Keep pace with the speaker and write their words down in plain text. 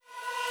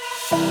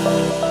As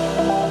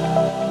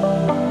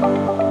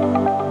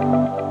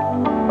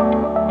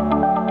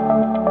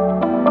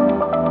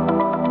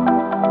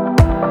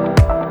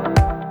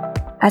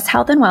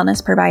health and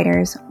wellness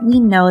providers, we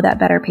know that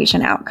better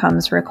patient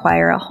outcomes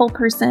require a whole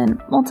person,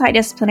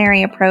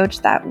 multidisciplinary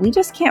approach that we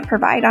just can't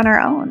provide on our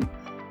own.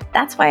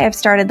 That's why I've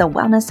started the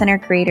Wellness Center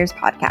Creators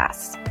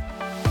Podcast.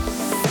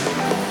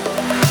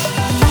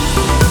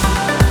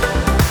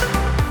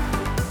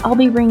 I'll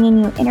be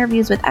bringing you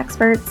interviews with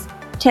experts,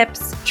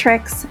 tips,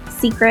 tricks,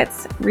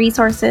 secrets,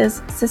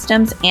 resources,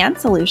 systems, and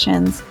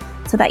solutions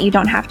so that you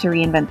don't have to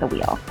reinvent the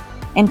wheel.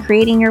 And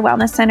creating your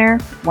wellness center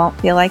won't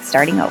feel like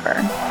starting over.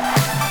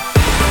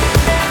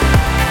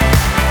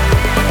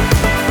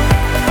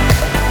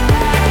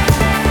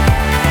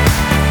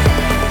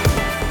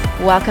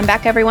 Welcome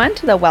back, everyone,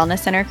 to the Wellness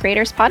Center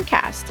Creators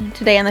Podcast.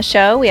 Today on the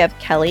show, we have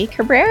Kelly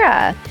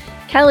Cabrera.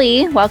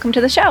 Kelly, welcome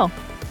to the show.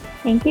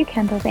 Thank you,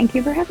 Kendall. Thank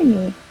you for having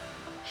me.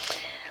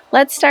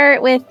 Let's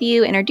start with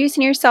you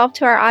introducing yourself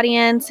to our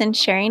audience and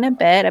sharing a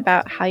bit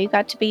about how you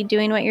got to be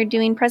doing what you're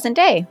doing present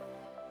day.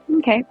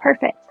 Okay,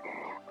 perfect.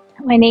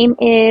 My name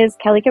is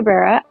Kelly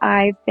Cabrera.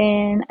 I've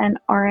been an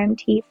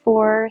RMT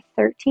for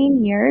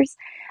 13 years.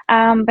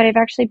 But I've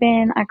actually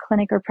been a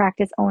clinic or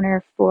practice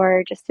owner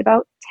for just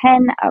about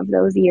 10 of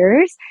those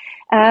years.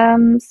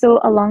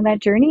 So along that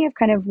journey, I've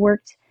kind of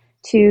worked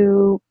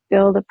to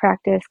build a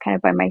practice kind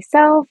of by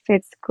myself.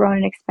 It's grown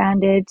and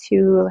expanded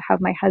to have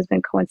my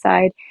husband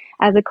coincide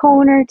as a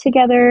co-owner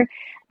together.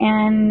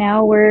 And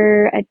now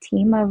we're a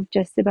team of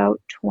just about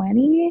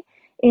 20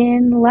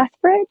 in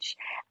Lethbridge.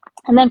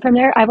 And then from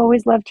there, I've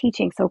always loved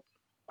teaching. So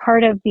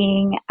part of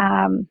being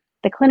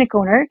the clinic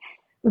owner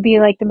would be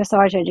like the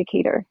massage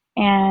educator.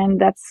 And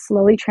that's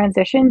slowly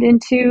transitioned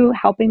into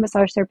helping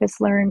massage therapists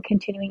learn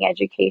continuing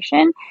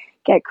education,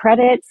 get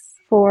credits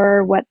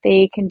for what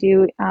they can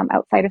do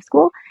outside of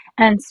school,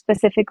 and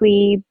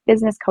specifically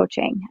business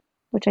coaching,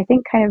 which I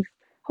think kind of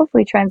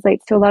hopefully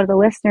translates to a lot of the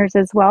listeners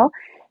as well,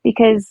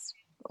 because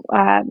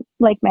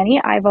like many,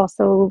 I've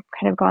also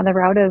kind of gone the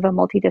route of a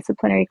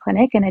multidisciplinary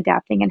clinic and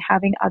adapting and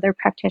having other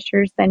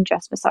practitioners than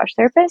just massage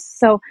therapists.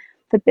 So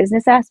the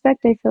business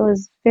aspect I feel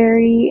is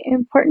very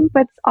important,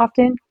 but it's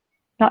often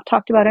not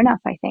talked about enough,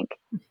 I think.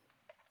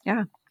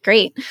 Yeah,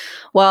 great.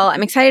 Well,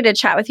 I'm excited to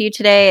chat with you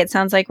today. It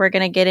sounds like we're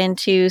going to get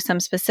into some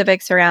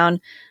specifics around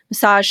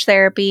massage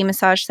therapy,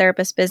 massage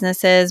therapist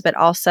businesses, but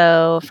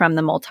also from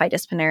the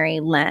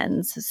multidisciplinary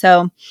lens.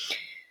 So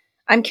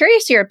I'm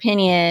curious your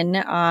opinion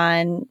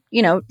on,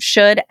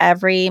 should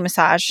every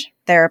massage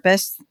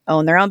therapist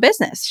own their own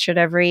business? Should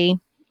every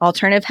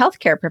alternative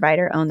healthcare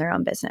provider own their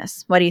own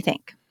business? What do you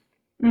think?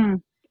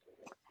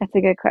 That's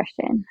a good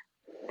question.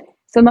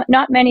 So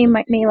not many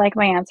may like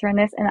my answer on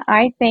this, and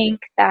I think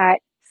that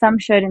some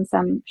should and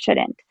some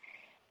shouldn't.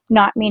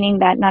 Not meaning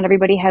that not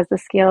everybody has the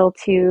skill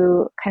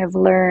to kind of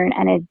learn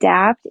and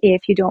adapt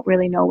if you don't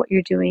really know what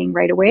you're doing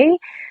right away.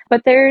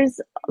 But there's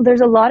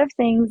a lot of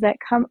things that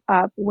come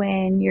up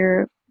when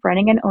you're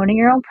running and owning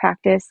your own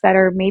practice that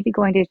are maybe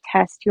going to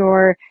test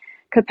your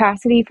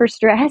capacity for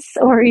stress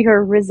or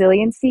your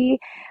resiliency,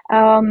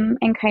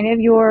 and kind of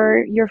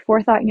your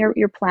forethought and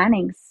your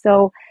planning.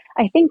 So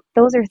I think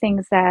those are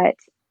things that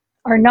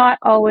are not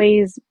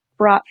always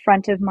brought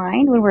front of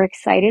mind when we're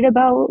excited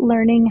about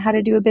learning how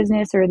to do a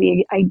business or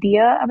the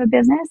idea of a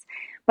business.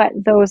 But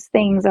those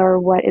things are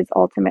what is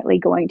ultimately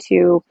going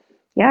to,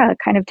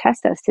 kind of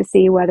test us to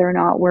see whether or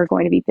not we're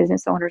going to be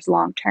business owners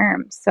long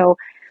term. So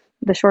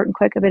the short and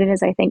quick of it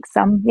is I think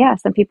some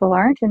people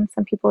aren't and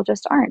some people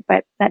just aren't,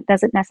 but that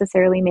doesn't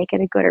necessarily make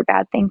it a good or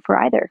bad thing for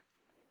either.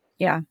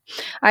 Yeah,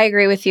 I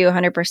agree with you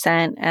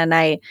 100%. And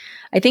I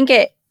think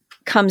it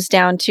comes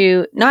down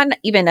to not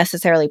even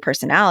necessarily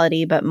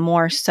personality, but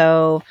more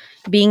so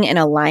being in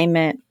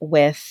alignment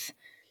with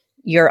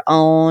your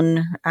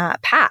own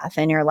path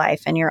in your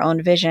life and your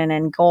own vision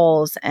and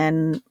goals,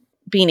 and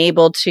being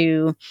able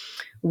to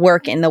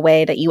work in the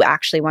way that you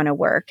actually want to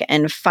work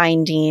and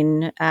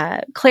finding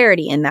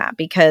clarity in that,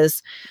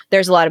 because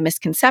there's a lot of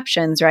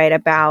misconceptions, right,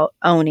 about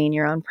owning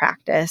your own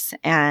practice,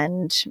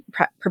 and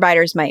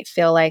providers might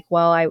feel like,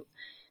 well,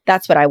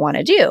 that's what I want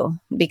to do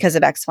because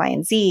of X, Y,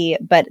 and Z,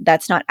 but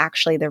that's not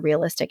actually the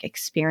realistic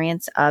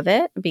experience of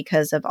it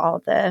because of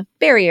all the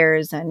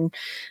barriers and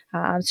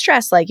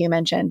stress, like you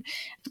mentioned.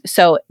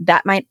 So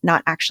that might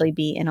not actually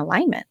be in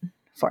alignment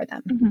for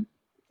them. Mm-hmm.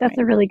 That's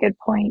a really good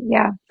point.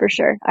 Yeah, for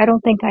sure. I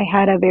don't think I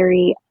had a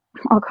very,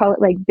 I'll call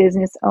it like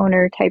business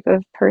owner type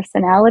of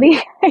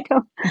personality.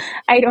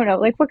 I don't know,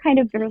 like what kind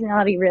of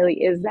personality really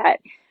is that,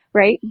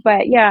 right?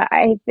 But yeah,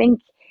 I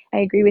think I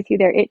agree with you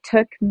there. It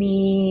took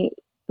me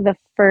the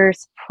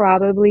first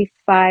probably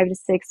 5 to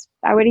 6,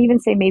 I would even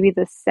say maybe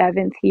the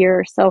 7th year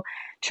or so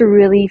to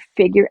really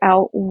figure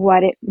out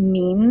what it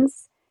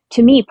means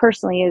to me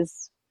personally,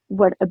 is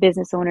what a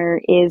business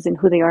owner is and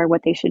who they are,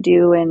 what they should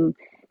do, and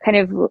kind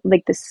of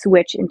like the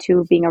switch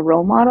into being a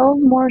role model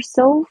more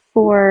so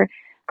for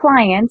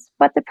clients,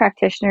 but the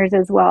practitioners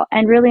as well,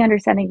 and really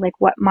understanding like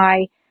what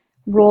my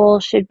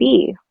role should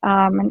be,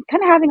 and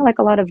kind of having like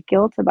a lot of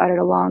guilt about it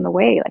along the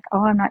way, like,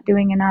 oh, I'm not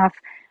doing enough.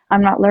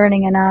 I'm not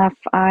learning enough.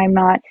 I'm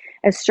not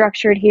as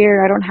structured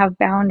here. I don't have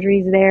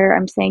boundaries there.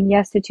 I'm saying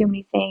yes to too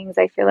many things.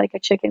 I feel like a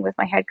chicken with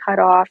my head cut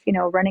off,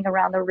 running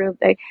around the room.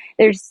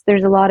 There's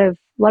a lot of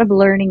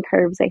learning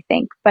curves, I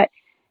think. But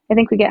I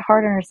think we get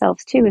hard on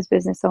ourselves too as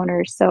business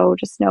owners. So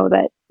just know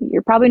that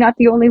you're probably not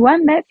the only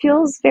one that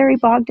feels very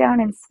bogged down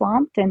and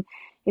swamped, and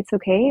it's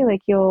okay.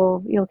 Like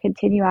you'll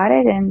continue at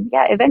it, and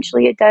yeah,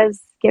 eventually it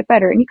does get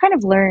better. And you kind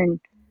of learn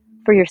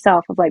for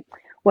yourself of like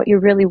what you're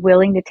really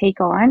willing to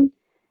take on,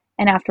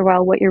 and after a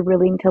while what you're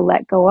willing to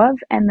let go of,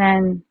 and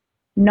then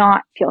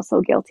not feel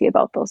so guilty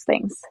about those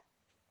things.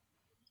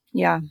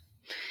 Yeah.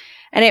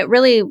 And it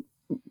really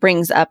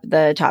brings up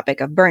the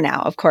topic of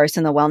burnout, of course,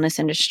 in the wellness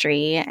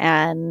industry.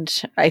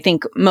 And I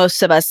think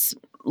most of us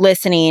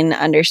listening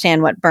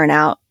understand what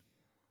burnout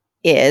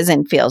is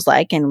and feels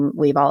like, and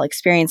we've all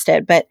experienced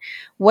it. But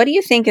what do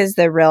you think is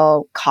the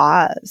real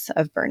cause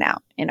of burnout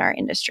in our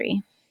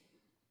industry?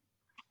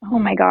 Oh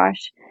my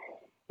gosh.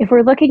 If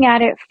we're looking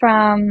at it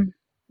from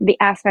the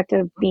aspect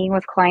of being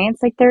with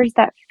clients, like there's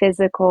that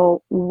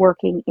physical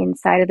working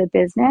inside of the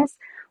business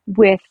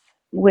with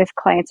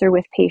clients or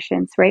with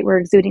patients, right? We're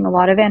exuding a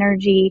lot of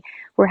energy.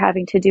 We're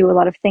having to do a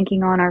lot of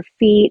thinking on our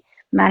feet,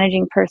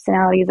 managing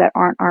personalities that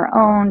aren't our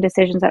own,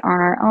 decisions that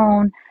aren't our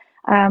own.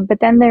 But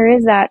then there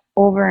is that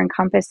over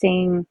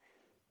encompassing,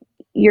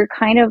 you're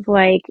kind of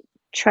like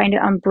trying to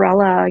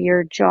umbrella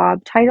your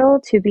job title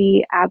to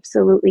be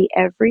absolutely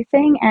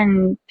everything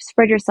and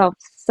spread yourself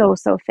so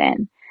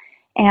thin.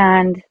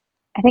 And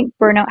I think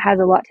burnout has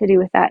a lot to do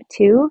with that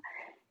too,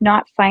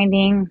 not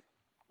finding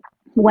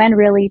when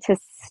really to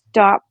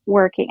stop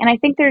working. And I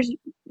think there's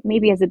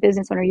maybe as a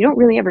business owner, you don't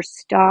really ever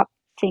stop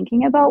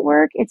thinking about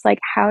work. It's like,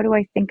 how do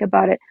I think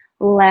about it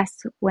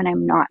less when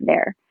I'm not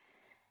there?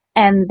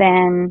 And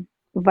then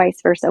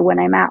vice versa, when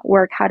I'm at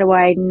work, how do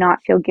I not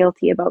feel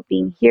guilty about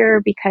being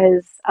here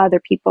because other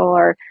people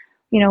are,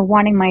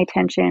 wanting my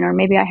attention, or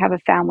maybe I have a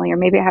family, or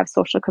maybe I have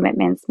social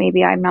commitments,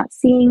 maybe I'm not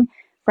seeing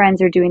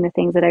friends or doing the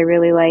things that I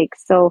really like.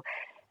 So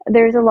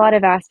there's a lot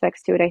of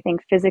aspects to it, I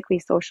think, physically,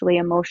 socially,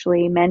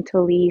 emotionally,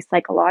 mentally,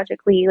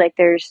 psychologically. Like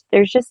there's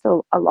just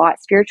a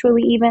lot,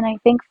 spiritually even, I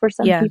think, for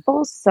some Yeah.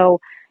 people. So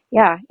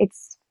yeah,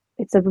 it's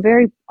a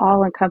very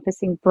all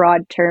encompassing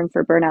broad term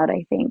for burnout,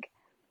 I think.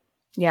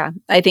 Yeah.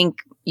 I think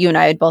you and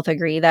I would both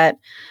agree that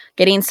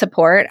getting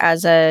support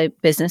as a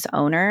business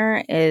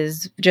owner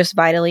is just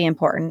vitally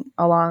important,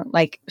 along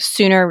like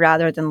sooner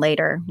rather than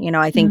later.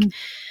 I think Mm-hmm.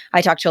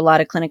 I talk to a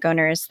lot of clinic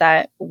owners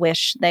that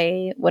wish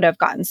they would have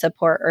gotten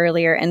support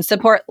earlier. And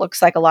support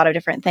looks like a lot of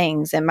different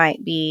things. It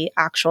might be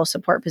actual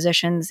support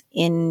positions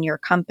in your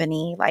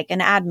company, like an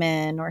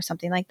admin or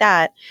something like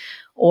that,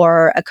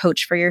 or a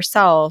coach for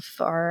yourself,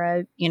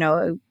 or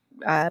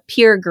a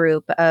peer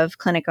group of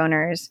clinic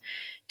owners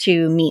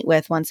to meet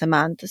with once a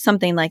month,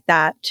 something like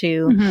that,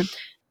 to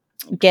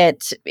Mm-hmm.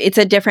 get it's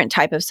a different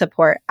type of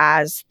support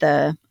as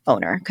the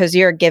owner, because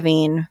you're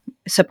giving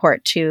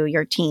support to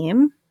your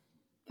team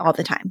all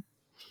the time.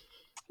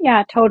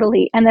 Yeah,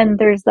 totally. And then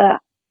there's the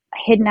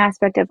hidden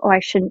aspect of, oh,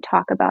 I shouldn't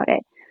talk about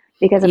it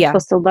because I'm Yeah,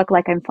 supposed to look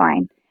like I'm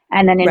fine.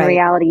 And then in right.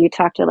 reality, you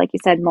talk to, like you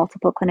said,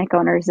 multiple clinic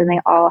owners, and they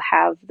all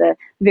have the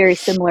very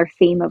similar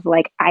theme of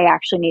like, I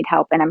actually need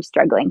help and I'm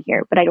struggling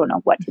here, but I don't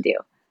know what to do.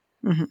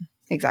 Hmm.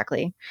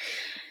 Exactly.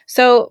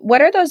 So,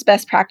 what are those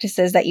best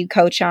practices that you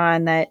coach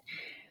on that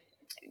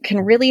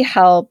can really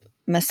help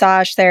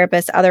massage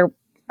therapists, other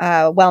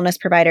wellness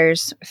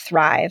providers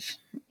thrive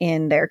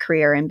in their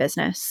career and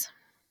business?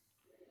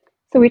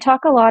 So we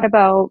talk a lot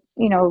about,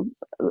 a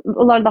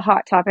lot of the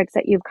hot topics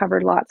that you've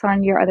covered lots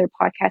on your other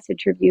podcast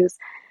interviews: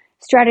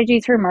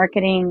 strategies for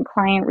marketing,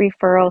 client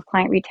referrals,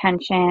 client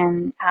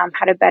retention,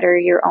 how to better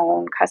your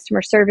own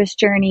customer service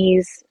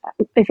journeys,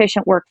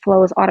 efficient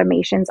workflows,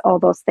 automations, all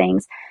those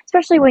things,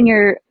 especially when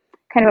you're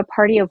kind of a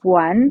party of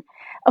one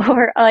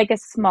or like a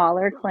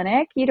smaller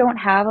clinic. You don't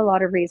have a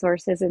lot of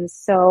resources. And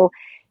so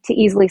to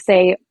easily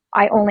say,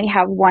 I only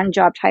have one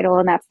job title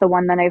and that's the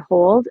one that I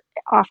hold,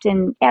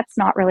 often that's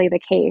not really the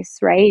case,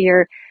 right?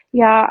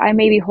 Yeah, I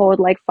maybe hold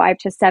like 5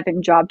 to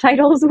 7 job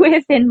titles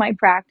within my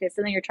practice.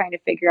 And then you're trying to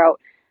figure out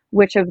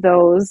which of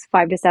those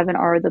 5 to 7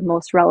 are the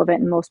most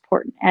relevant and most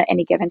important at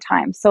any given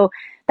time. So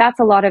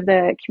that's a lot of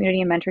the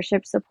community and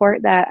mentorship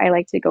support that I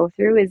like to go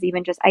through, is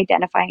even just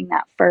identifying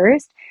that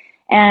first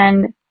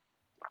and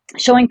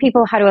showing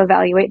people how to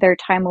evaluate their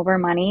time over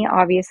money,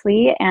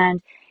 obviously.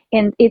 And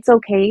it's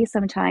okay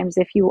sometimes,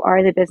 if you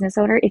are the business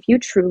owner, if you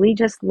truly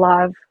just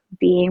love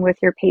being with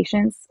your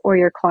patients or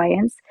your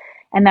clients,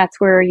 and that's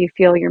where you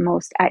feel you're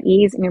most at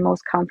ease and you're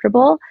most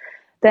comfortable,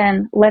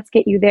 then let's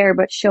get you there.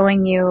 But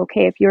showing you,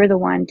 okay, if you're the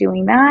one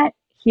doing that,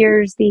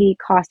 here's the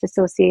cost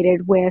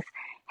associated with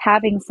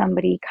having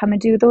somebody come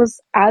and do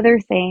those other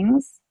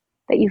things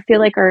that you feel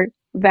like are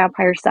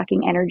vampire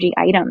sucking energy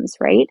items,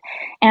 right?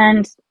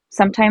 And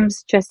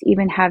sometimes just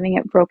even having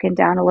it broken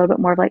down a little bit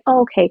more of like,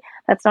 oh, okay,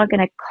 that's not going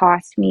to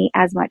cost me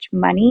as much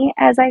money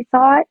as I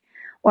thought,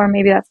 or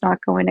maybe that's not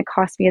going to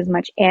cost me as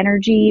much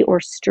energy or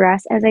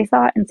stress as I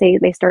thought. And say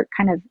they start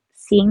kind of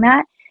seeing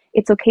that,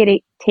 it's okay to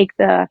take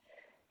the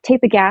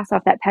take the gas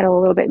off that pedal a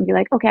little bit and be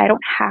like, okay, I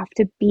don't have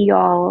to be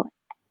all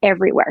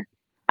everywhere.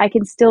 I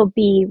can still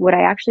be what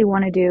I actually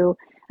want to do.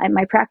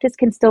 My practice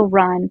can still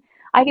run.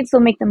 I can still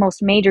make the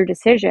most major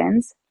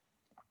decisions,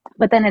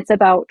 but then it's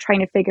about trying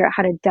to figure out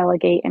how to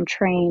delegate and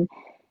train.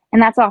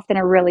 And that's often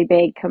a really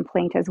big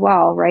complaint as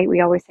well, right?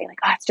 We always say like,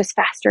 oh, it's just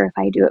faster if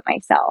I do it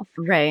myself.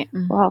 Right.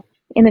 Well,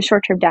 in the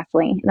short term,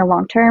 definitely. In the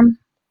long term,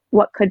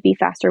 what could be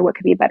faster? What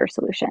could be a better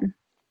solution?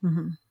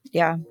 Mm-hmm.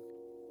 Yeah.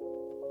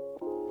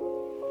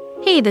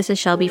 Hey, this is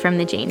Shelby from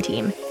the Jane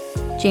team.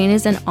 Jane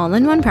is an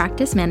all-in-one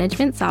practice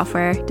management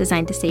software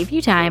designed to save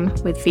you time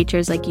with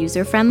features like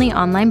user-friendly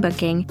online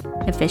booking,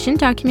 efficient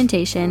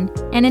documentation,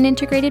 and an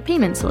integrated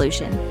payment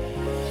solution.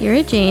 Here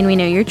at Jane, we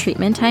know your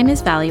treatment time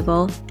is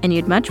valuable, and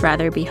you'd much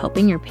rather be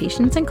helping your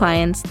patients and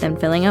clients than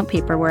filling out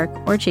paperwork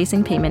or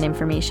chasing payment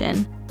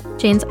information.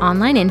 Jane's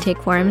online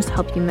intake forms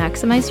help you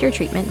maximize your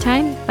treatment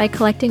time by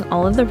collecting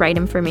all of the right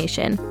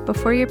information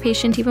before your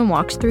patient even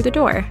walks through the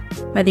door.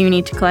 Whether you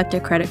need to collect a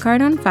credit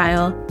card on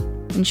file,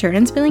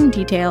 insurance billing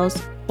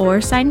details,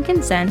 or sign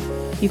consent,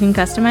 you can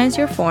customize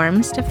your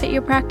forms to fit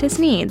your practice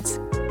needs.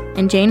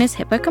 And Jane is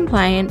HIPAA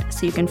compliant,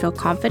 so you can feel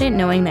confident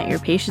knowing that your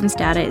patient's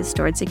data is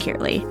stored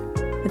securely.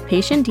 With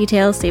patient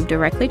details saved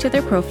directly to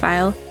their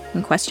profile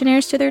and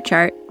questionnaires to their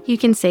chart, you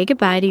can say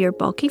goodbye to your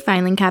bulky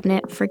filing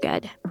cabinet for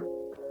good.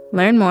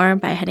 Learn more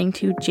by heading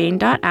to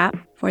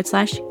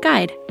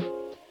jane.app/guide.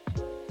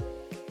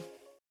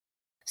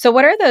 So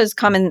what are those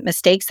common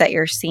mistakes that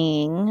you're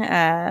seeing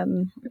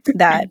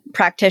that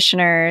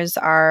practitioners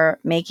are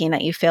making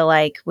that you feel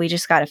like we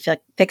just got to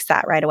fix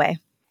that right away?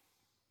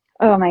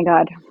 Oh my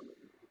God.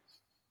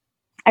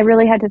 I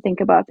really had to think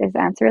about this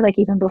answer, like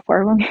even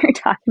before when we were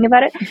talking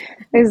about it.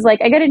 It was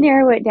like, I got to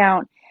narrow it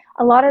down.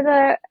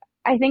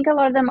 I think a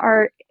lot of them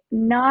are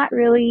not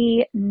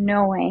really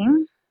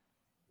knowing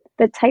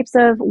the types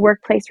of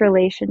workplace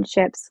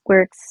relationships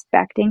we're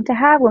expecting to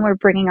have when we're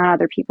bringing on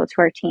other people to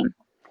our team.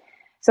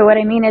 So what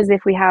I mean is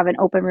if we have an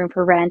open room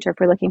for rent, or if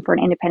we're looking for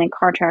an independent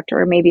contractor,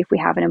 or maybe if we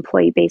have an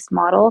employee-based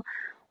model,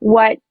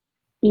 what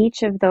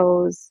each of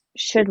those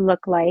should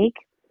look like,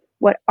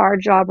 what our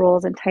job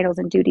roles and titles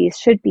and duties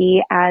should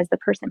be as the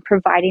person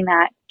providing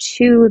that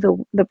to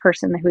the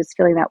person who's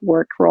filling that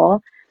work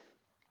role,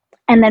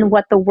 and then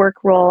what the work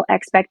role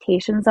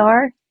expectations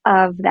are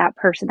of that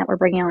person that we're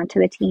bringing onto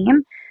the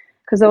team.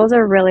 Because those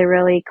are really,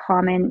 really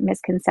common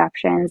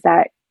misconceptions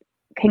that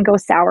can go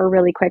sour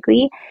really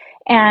quickly.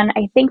 And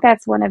I think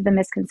that's one of the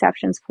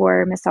misconceptions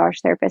for massage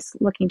therapists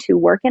looking to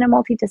work in a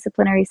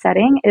multidisciplinary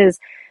setting is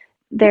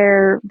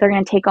they're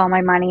going to take all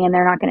my money and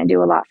they're not going to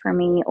do a lot for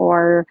me,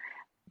 or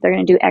they're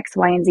going to do X,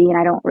 Y, and Z, and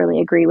I don't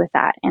really agree with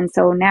that. And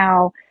so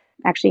now,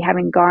 actually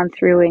having gone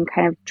through and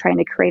kind of trying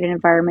to create an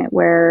environment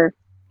where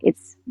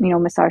it's,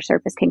 massage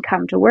therapists can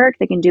come to work,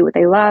 they can do what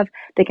they love,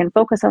 they can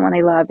focus on what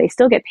they love, they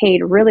still get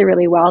paid really,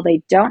 really well,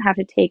 they don't have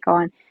to take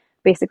on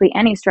basically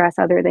any stress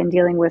other than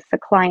dealing with the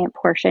client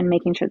portion,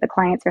 making sure the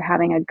clients are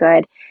having a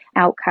good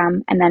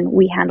outcome, and then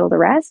we handle the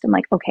rest. I'm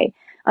like, okay,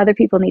 other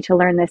people need to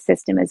learn this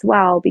system as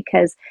well,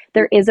 because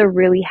there is a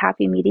really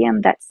happy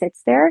medium that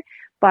sits there.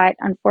 But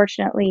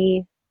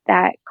unfortunately,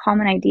 that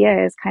common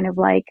idea is kind of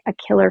like a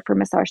killer for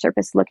massage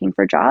therapists looking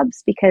for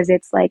jobs, because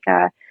it's like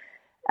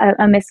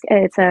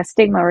it's a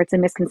stigma, or it's a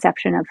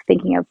misconception of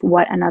thinking of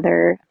what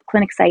another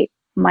clinic site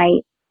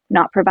might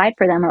not provide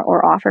for them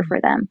or offer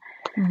for them.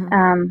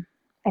 Mm-hmm.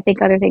 I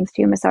think other things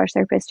too, massage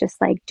therapists just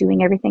like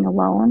doing everything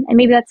alone. And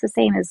maybe that's the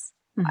same as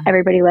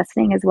everybody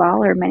listening as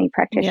well, or many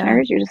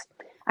practitioners. Yeah.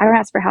 I don't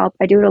ask for help.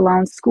 I do it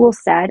alone. School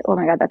said, oh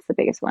my God, that's the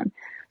biggest one.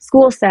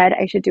 School said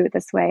I should do it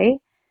this way.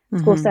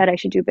 School said I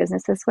should do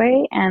business this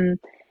way. And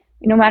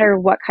no matter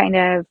what kind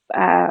of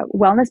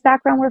wellness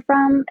background we're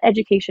from,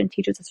 education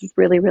teaches us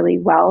really, really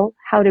well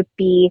how to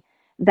be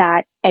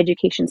that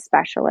education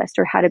specialist,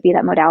 or how to be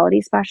that modality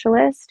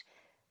specialist.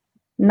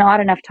 Not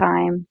enough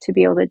time to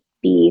be able to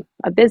be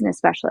a business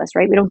specialist,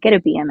 right? We don't get a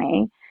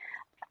BMA,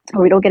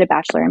 or we don't get a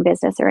bachelor in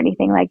business or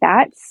anything like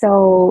that.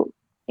 So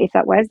if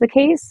that was the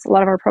case, a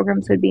lot of our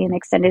programs would be an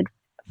extended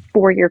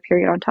 4-year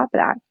period on top of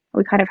that.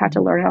 We kind of have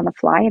to learn it on the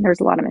fly, and there's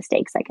a lot of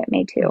mistakes that get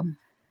made too.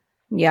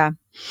 Yeah.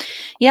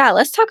 Yeah.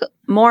 Let's talk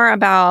more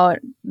about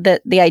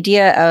the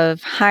idea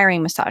of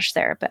hiring massage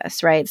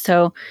therapists, right?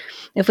 So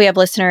if we have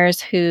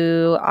listeners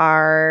who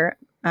are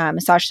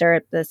massage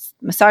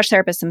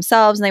therapists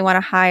themselves, and they want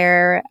to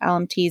hire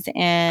LMTs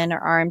in or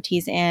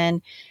RMTs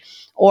in,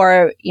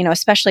 or,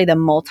 especially the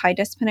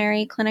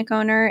multidisciplinary clinic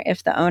owner,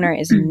 if the owner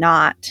is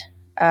not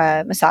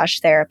a massage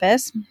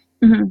therapist,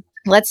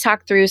 let's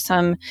talk through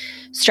some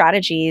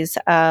strategies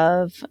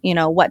of,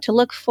 what to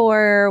look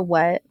for,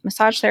 what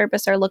massage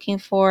therapists are looking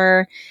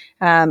for.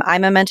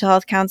 I'm a mental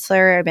health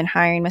counselor. I've been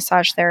hiring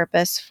massage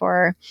therapists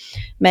for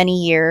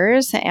many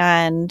years,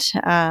 and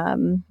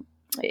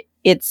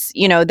it's,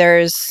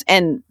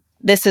 and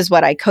this is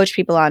what I coach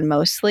people on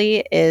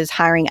mostly, is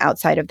hiring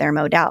outside of their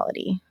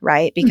modality,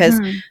 right? Because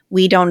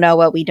we don't know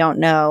what we don't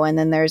know. And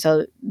then there's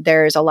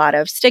a lot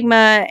of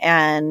stigma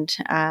and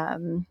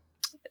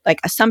like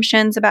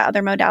assumptions about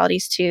other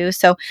modalities too.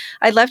 So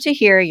I'd love to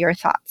hear your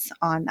thoughts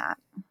on that.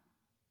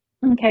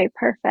 Okay,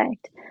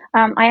 perfect.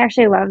 I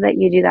actually love that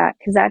you do that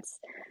because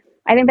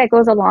I think that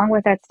goes along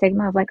with that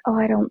stigma of like,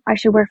 oh, I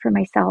should work for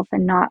myself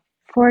and not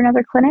for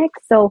another clinic.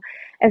 So,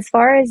 as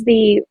far as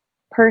the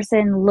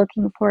person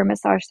looking for a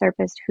massage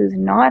therapist who's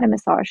not a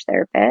massage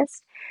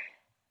therapist,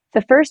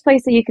 the first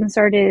place that you can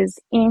start is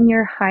in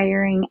your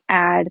hiring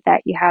ad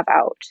that you have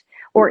out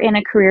or in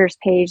a careers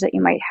page that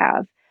you might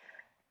have.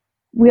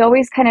 We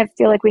always kind of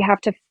feel like we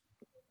have to,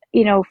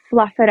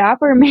 fluff it up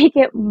or make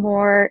it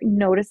more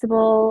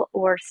noticeable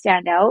or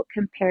stand out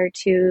compared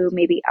to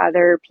maybe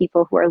other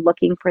people who are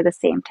looking for the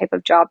same type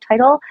of job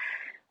title.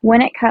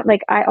 When it comes,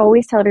 like I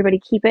always tell everybody,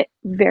 keep it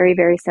very,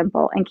 very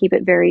simple and keep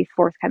it very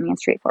forthcoming and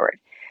straightforward.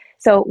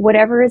 So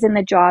whatever is in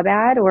the job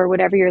ad or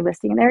whatever you're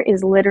listing there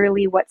is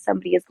literally what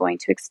somebody is going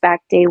to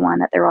expect day one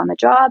that they're on the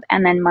job,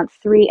 and then month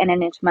 3 and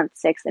then into month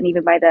 6, and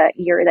even by the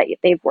year that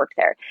they've worked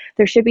there.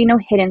 There should be no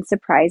hidden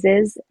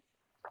surprises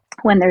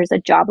when there's a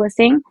job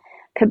listing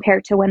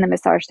compared to when the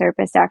massage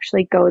therapist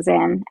actually goes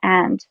in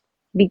and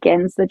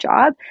begins the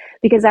job,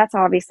 because that's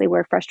obviously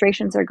where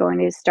frustrations are going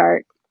to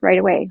start right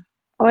away.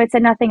 Oh, it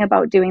said nothing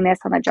about doing this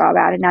on the job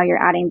ad, and now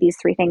you're adding these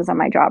 3 things on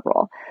my job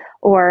role.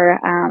 Or,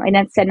 and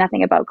it said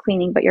nothing about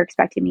cleaning, but you're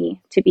expecting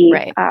me to be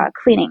Right.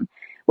 cleaning,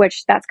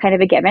 which that's kind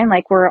of a given.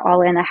 Like we're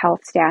all in a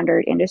health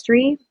standard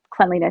industry.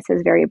 Cleanliness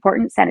is very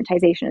important.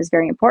 Sanitization is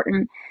very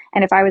important.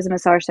 And if I was a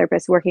massage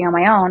therapist working on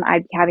my own,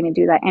 I'd be having to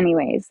do that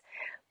anyways.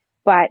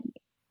 But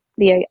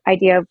the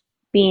idea of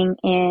being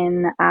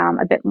in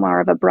a bit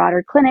more of a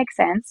broader clinic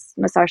sense,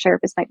 massage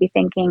therapists might be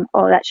thinking,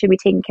 oh, that should be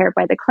taken care of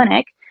by the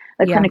clinic.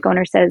 The Yeah. clinic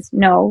owner says,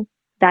 no,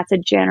 that's a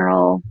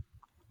general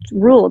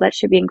rule that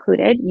should be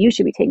included. You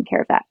should be taking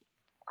care of that.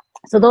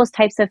 So those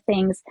types of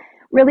things,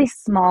 really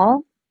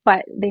small,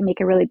 but they make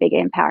a really big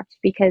impact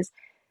because,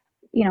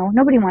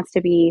 nobody wants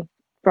to be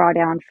brought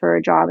down for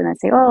a job and then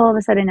say, oh, all of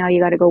a sudden now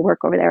you got to go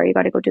work over there, or you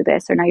got to go do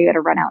this, or now you got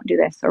to run out and do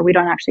this, or we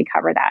don't actually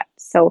cover that.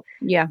 So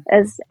Yeah.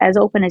 as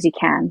open as you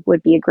can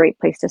would be a great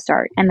place to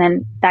start. And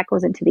then that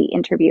goes into the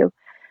interview.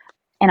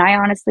 And I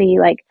honestly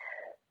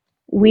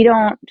we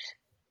don't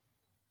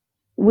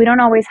we don't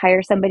always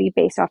hire somebody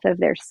based off of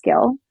their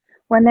skill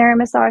when they're a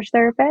massage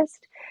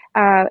therapist.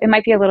 It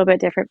might be a little bit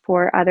different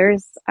for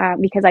others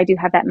because I do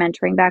have that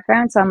mentoring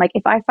background. So I'm like,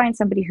 if I find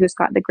somebody who's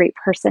got the great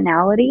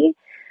personality,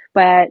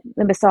 but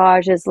the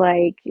massage is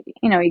like,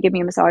 you give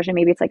me a massage and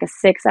maybe it's like a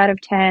 6 out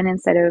of 10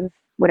 instead of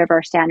whatever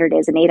our standard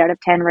is, an 8 out of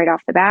 10 right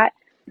off the bat,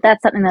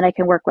 that's something that I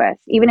can work with.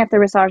 Even if the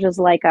massage is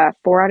like a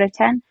 4 out of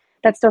 10,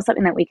 that's still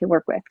something that we can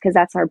work with because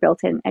that's our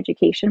built-in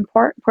education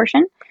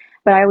portion.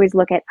 But I always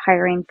look at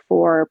hiring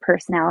for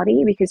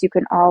personality because you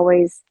can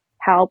always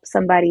help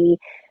somebody,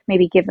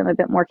 maybe give them a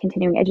bit more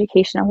continuing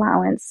education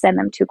allowance, send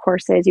them to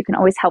courses. You can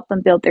always help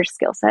them build their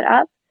skill set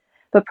up.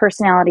 But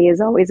personality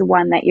is always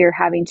one that you're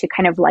having to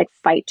kind of like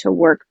fight to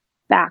work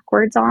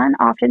backwards on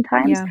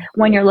oftentimes Yeah.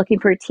 when you're looking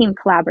for a team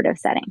collaborative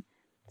setting.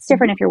 It's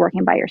different if you're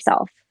working by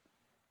yourself.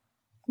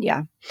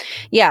 Yeah.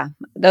 Yeah.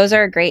 Those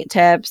are great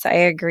tips. I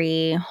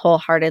agree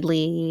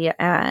wholeheartedly.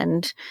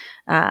 And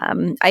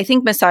I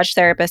think massage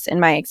therapists, in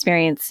my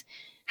experience,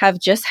 have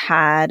just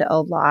had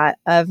a lot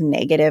of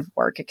negative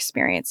work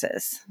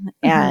experiences.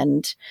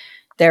 And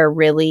they're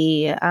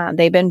really,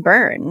 they've been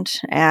burned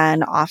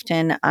and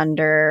often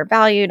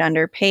undervalued,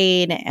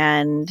 underpaid.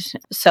 And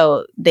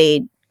so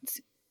they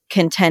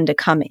can tend to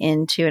come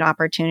into an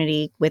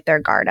opportunity with their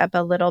guard up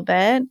a little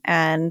bit.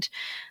 And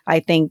I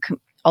think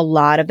a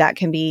lot of that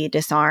can be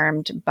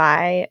disarmed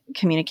by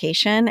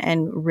communication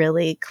and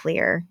really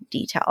clear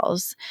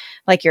details.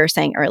 Like you were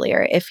saying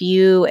earlier, if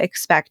you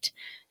expect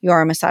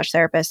your massage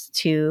therapist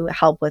to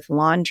help with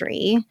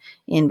laundry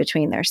in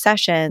between their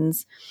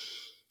sessions,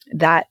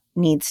 that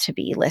needs to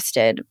be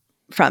listed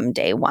from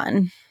day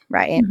one,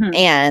 right? Mm-hmm.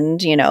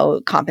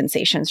 And,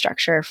 compensation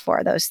structure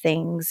for those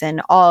things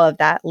and all of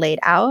that laid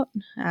out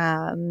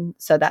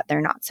so that they're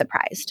not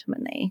surprised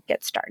when they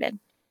get started.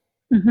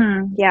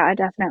 Mm-hmm. Yeah,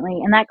 definitely.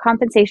 And that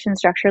compensation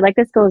structure, like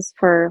this goes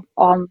for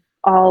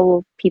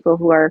all people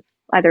who are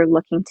either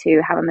looking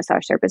to have a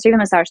massage therapist or even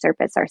massage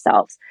therapists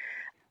ourselves.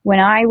 When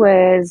I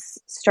was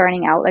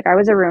starting out, like I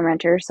was a room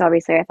renter, so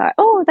obviously I thought,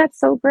 oh, that's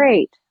so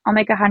great. I'll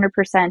make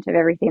 100% of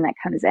everything that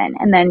comes in.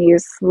 And then you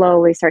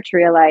slowly start to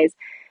realize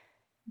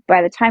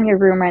by the time you're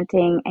room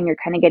renting and you're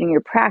kind of getting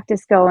your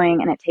practice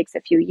going and it takes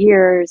a few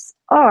years,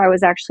 oh, I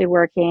was actually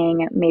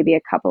working maybe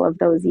a couple of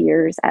those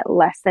years at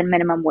less than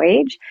minimum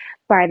wage.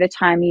 By the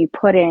time you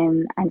put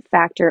in and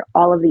factor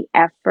all of the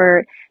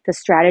effort, the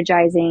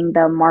strategizing,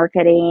 the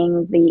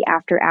marketing, the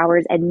after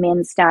hours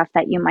admin stuff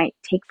that you might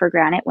take for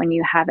granted when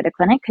you have at a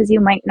clinic because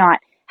you might not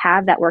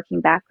have that working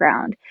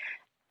background.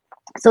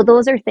 So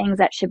those are things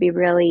that should be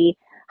really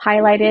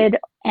highlighted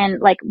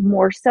and like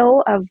more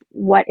so of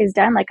what is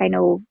done. Like I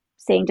know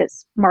saying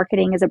just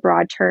marketing is a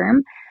broad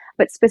term,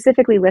 but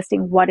specifically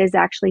listing what is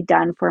actually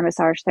done for a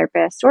massage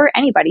therapist or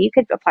anybody. You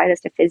could apply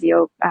this to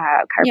physio,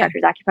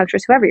 chiropractors,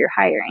 acupuncturists, whoever you're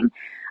hiring,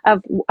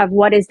 of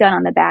what is done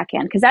on the back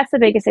end, because that's the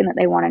biggest thing that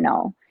they want to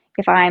know.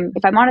 If I'm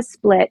on a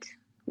split,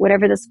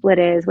 whatever the split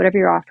is, whatever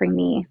you're offering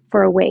me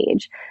for a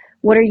wage,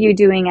 what are you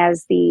doing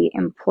as the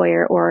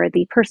employer or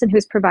the person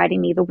who's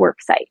providing me the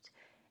work site?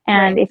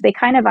 And Right. if they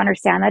kind of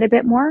understand that a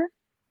bit more,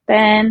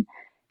 then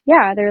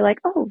yeah, they're like,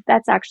 oh,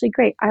 that's actually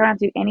great. I don't have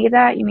to do any of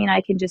that. You mean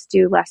I can just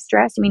do less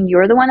stress? You mean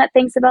you're the one that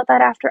thinks about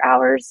that after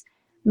hours?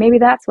 Maybe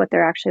that's what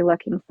they're actually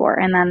looking for.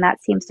 And then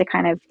that seems to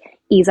kind of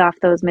ease off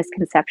those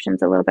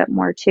misconceptions a little bit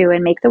more too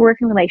and make the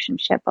working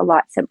relationship a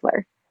lot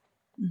simpler.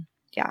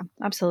 Yeah,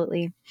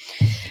 absolutely.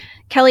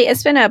 Kelly,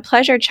 it's been a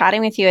pleasure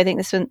chatting with you. I think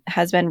this one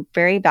has been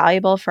very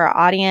valuable for our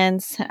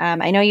audience.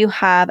 I know you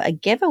have a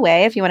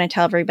giveaway if you want to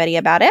tell everybody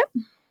about it.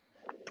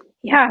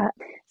 Yeah.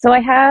 So I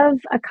have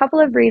a couple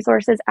of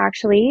resources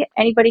actually.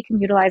 Anybody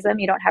can utilize them.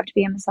 You don't have to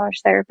be a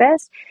massage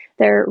therapist.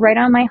 They're right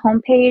on my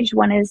homepage.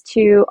 One is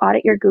to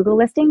audit your Google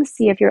listings,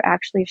 see if you're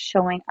actually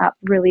showing up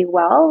really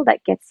well.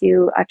 That gets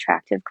you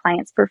attractive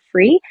clients for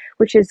free,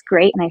 which is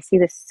great. And I see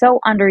this so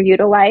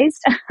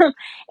underutilized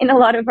in a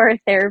lot of our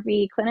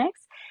therapy clinics.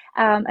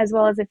 As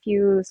well as a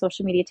few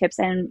social media tips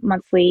and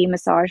monthly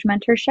massage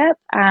mentorship.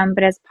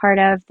 But as part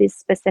of this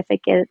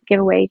specific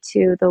giveaway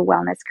to the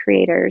Wellness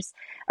Creators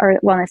or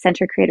Wellness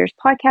Center Creators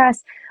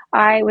podcast,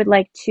 I would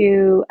like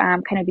to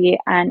kind of be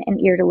an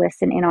ear to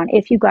listen in on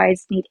if you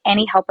guys need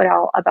any help at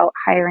all about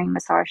hiring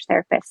massage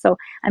therapists. So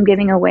I'm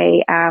giving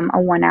away a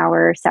 1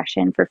 hour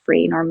session for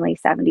free, normally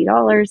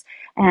 $70,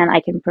 and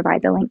I can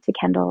provide the link to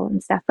Kendall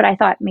and stuff. But I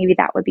thought maybe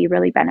that would be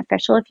really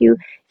beneficial if you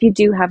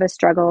do have a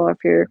struggle or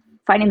if you're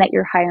finding that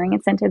your hiring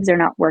incentives are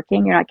not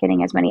working, you're not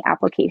getting as many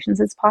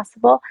applications as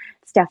possible.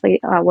 It's definitely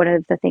one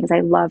of the things I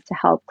love to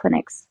help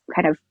clinics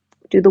kind of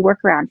do the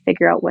workaround,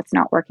 figure out what's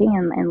not working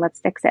and let's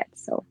fix it.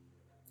 So.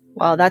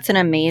 Well, that's an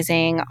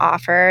amazing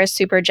offer,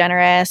 super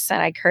generous.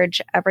 And I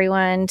encourage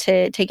everyone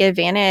to take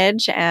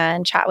advantage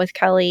and chat with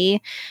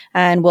Kelly.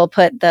 And we'll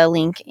put the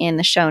link in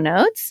the show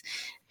notes.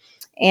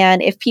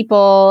 And if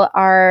people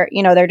are,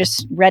 they're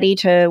just ready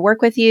to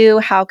work with you,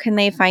 how can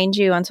they find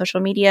you on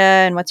social media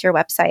and what's your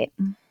website?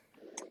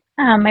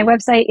 My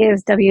website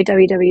is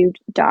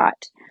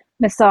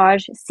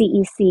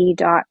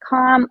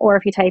www.massagecec.com, or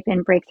if you type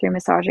in Breakthrough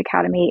Massage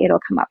Academy,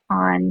 it'll come up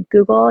on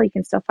Google. You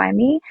can still find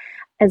me,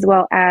 as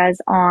well as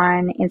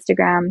on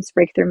Instagram's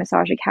Breakthrough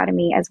Massage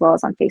Academy, as well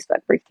as on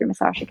Facebook, Breakthrough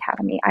Massage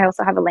Academy. I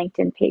also have a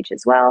LinkedIn page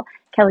as well,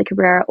 Kelly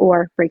Cabrera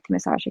or Breakthrough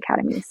Massage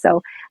Academy.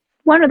 So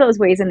one of those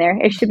ways in there,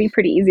 it should be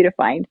pretty easy to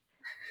find.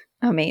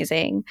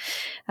 Amazing.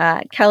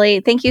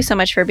 Kelly, thank you so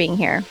much for being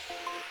here.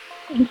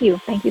 Thank you.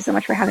 Thank you so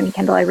much for having me,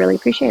 Kendall. I really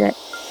appreciate it.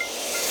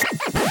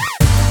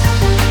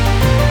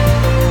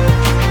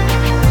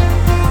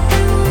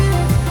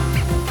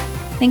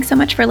 Thanks so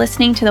much for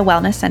listening to the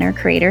Wellness Center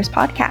Creators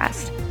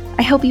Podcast.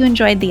 I hope you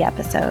enjoyed the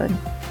episode.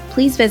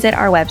 Please visit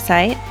our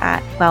website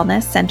at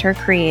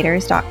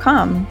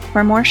wellnesscentercreators.com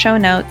for more show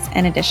notes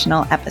and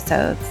additional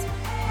episodes.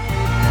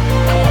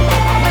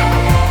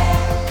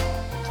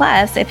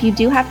 Plus, if you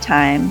do have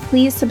time,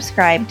 please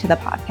subscribe to the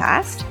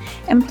podcast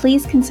and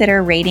please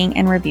consider rating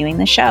and reviewing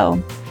the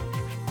show.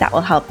 That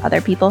will help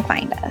other people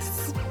find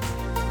us.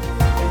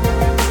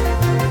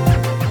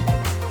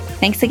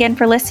 Thanks again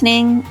for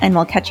listening, and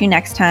we'll catch you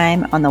next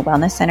time on the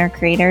Wellness Center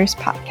Creators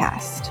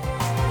Podcast.